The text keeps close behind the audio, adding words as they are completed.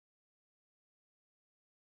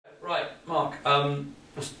Right, Mark,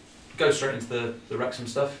 let's go straight into the Wrexham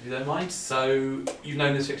stuff, if you don't mind. So, you've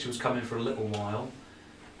known this fixture was coming for a little while.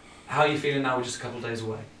 How are you feeling now? We're just a couple of days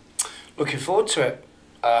away. Looking forward to it.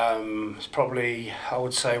 It's probably, I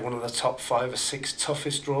would say, one of the top 5 or 6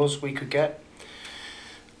 toughest draws we could get.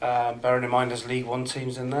 Bearing in mind there's League One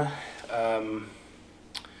teams in there.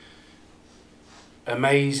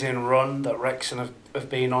 Amazing run that Wrexham have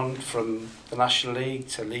been on from the National League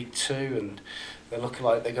to League Two, and they're looking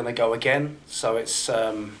like they're going to go again. So it's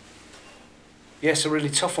it's a really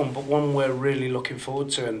tough one, but one we're really looking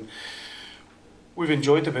forward to, and we've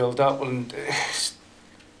enjoyed the build-up, and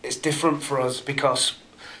it's different for us because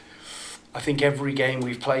I think every game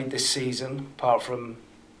we've played this season, apart from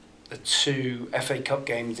the 2 FA Cup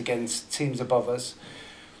games against teams above us,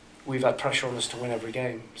 we've had pressure on us to win every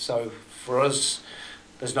game. So for us,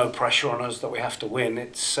 there's no pressure on us that we have to win.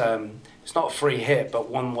 It's not a free hit, but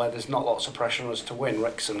one where there's not lots of pressure on us to win.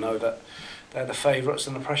 Wrexham know that they're the favourites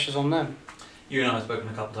and the pressure's on them. You and I have spoken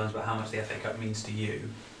a couple of times about how much the FA Cup means to you.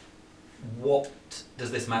 What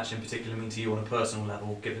does this match in particular mean to you on a personal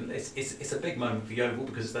level, given it's a big moment for Yeovil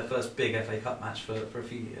because it's their first big FA Cup match for a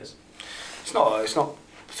few years? It's not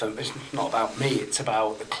about me, it's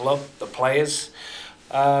about the club, the players,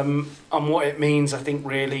 and what it means, I think,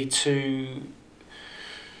 really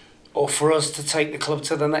for us to take the club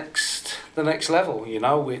to the next level. You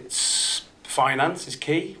know, it's finance is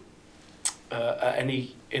key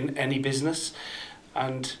in any business,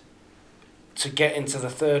 and to get into the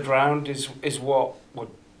 3rd round is what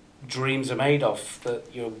dreams are made of.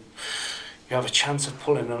 That you have a chance of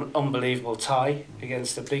pulling an unbelievable tie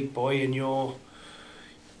against a big boy, and you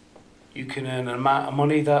can earn an amount of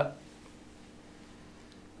money that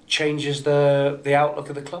changes the outlook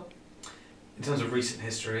of the club. In terms of recent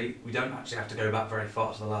history, we don't actually have to go back very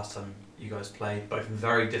far to the last time you guys played, both in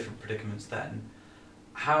very different predicaments then.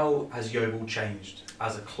 How has Yeovil changed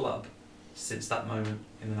as a club since that moment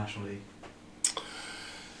in the National League?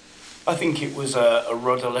 I think it was a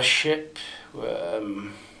rudderless ship.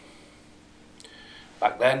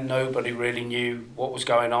 Back then, nobody really knew what was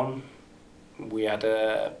going on. We had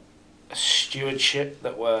a stewardship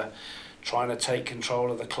that were trying to take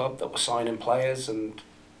control of the club, that were signing players, and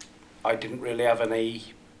I didn't really have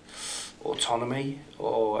any autonomy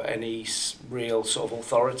or any real sort of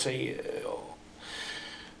authority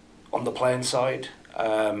on the playing side.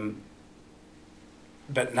 But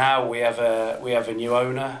now we have a new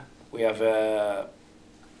owner. We have a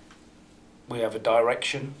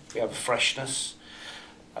direction. We have a freshness,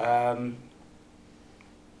 and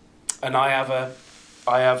I have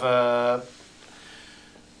a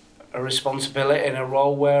responsibility in a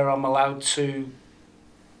role where I'm allowed to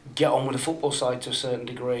get on with the football side to a certain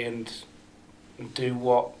degree and do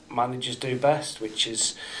what managers do best, which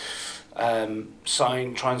is try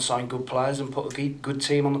and sign good players and put a good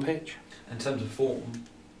team on the pitch. In terms of form,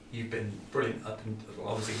 you've been brilliant up and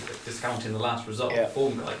obviously discounting the last result. Yeah. The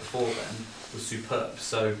form guide before then was superb,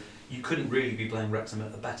 so you couldn't really be playing Wrexham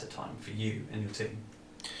at a better time for you and your team.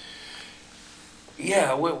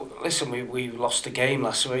 Yeah, listen, we lost a game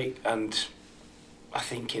last week, and I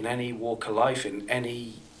think in any walk of life, and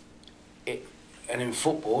in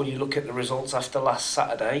football, you look at the results after last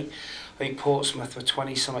Saturday. I think Portsmouth were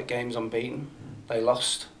 20-something games unbeaten. They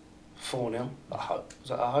lost 4-0 at home. Was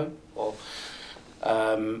that at home? Or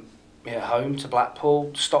at home to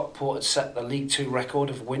Blackpool. Stockport had set the League Two record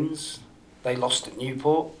of wins. They lost at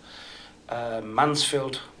Newport.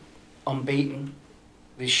 Mansfield unbeaten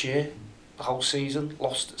this year, the whole season.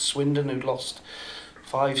 Lost at Swindon, who lost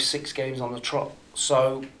 5-6 games on the trot.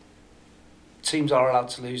 So teams are allowed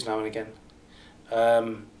to lose now and again.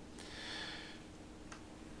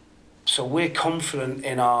 So we're confident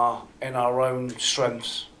in our own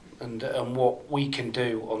strengths and what we can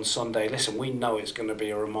do on Sunday. Listen, we know it's going to be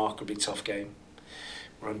a remarkably tough game.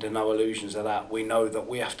 We're under no illusions of that. We know that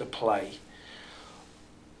we have to play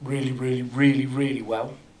really, really, really, really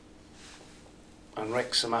well. And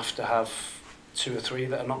Wrexham have to have 2 or 3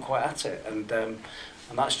 that are not quite at it. And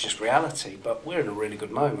that's just reality. But we're in a really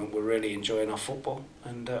good moment. We're really enjoying our football,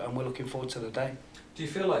 and we're looking forward to the day. Do you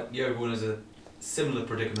feel like Yeovil is a similar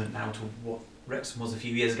predicament now to what Wrexham was a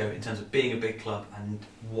few years ago in terms of being a big club and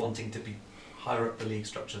wanting to be higher up the league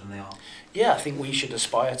structure than they are? Yeah, I think we should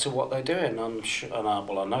aspire to what they're doing. I'm sure, I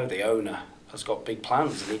know the owner has got big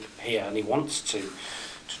plans and he wants to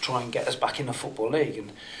try and get us back in the Football League,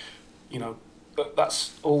 and you know, but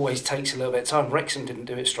that's always takes a little bit of time. Wrexham didn't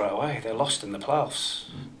do it straight away. They lost in the playoffs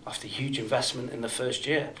after huge investment in the first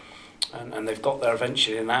year. And they've got there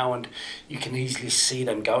eventually now, and you can easily see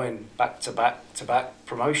them going back to back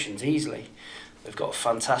promotions easily. They've got a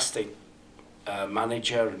fantastic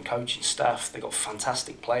manager and coaching staff. They've got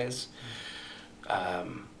fantastic players.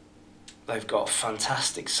 They've got a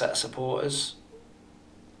fantastic set of supporters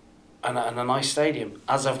and a nice stadium,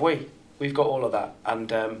 as have we. We've got all of that.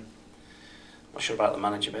 And I'm not sure about the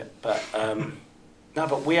manager bit, but no,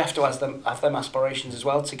 but we have to have them aspirations as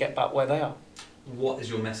well to get back where they are. What is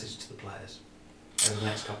your message to the players over the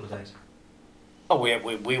next couple of days? Oh,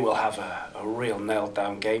 we will have a real nailed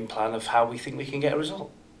down game plan of how we think we can get a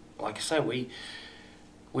result. Like I say,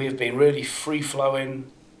 we have been really free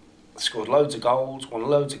flowing, scored loads of goals, won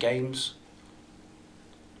loads of games.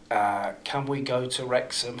 Can we go to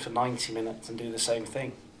Wrexham for 90 minutes and do the same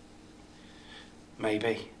thing?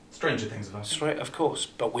 Maybe. Stranger things have happened. Straight, of course,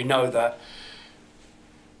 but we know that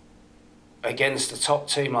against a top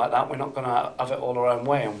team like that, we're not going to have it all our own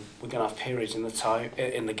way, and we're going to have periods in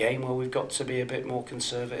the game where we've got to be a bit more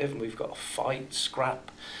conservative, and we've got to fight,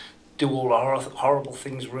 scrap, do all our horrible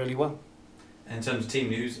things really well. And in terms of team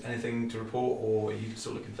news, anything to report, or are you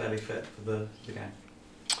still looking fairly fit for the game?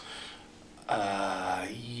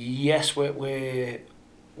 Yes, we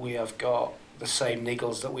have got the same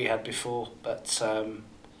niggles that we had before, but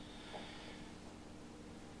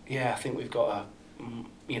yeah, I think we've got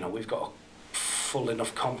a full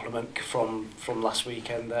enough complement from last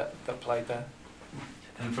weekend that played there.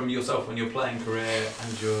 And from yourself, when your playing career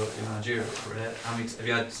and your managerial career, have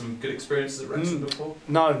you had some good experiences at Wrexham before?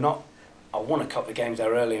 No, not. I won a couple of games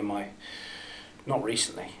there early in my. Not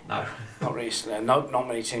recently. No. Not recently. Not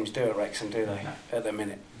many teams do at Wrexham, do they? No. At the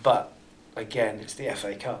minute. But again, it's the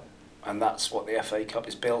FA Cup, and that's what the FA Cup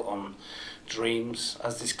is built on: dreams,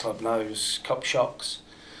 as this club knows, cup shocks,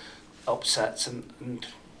 upsets, and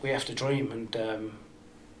we have to dream, and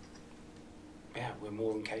yeah, we're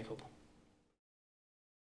more than capable.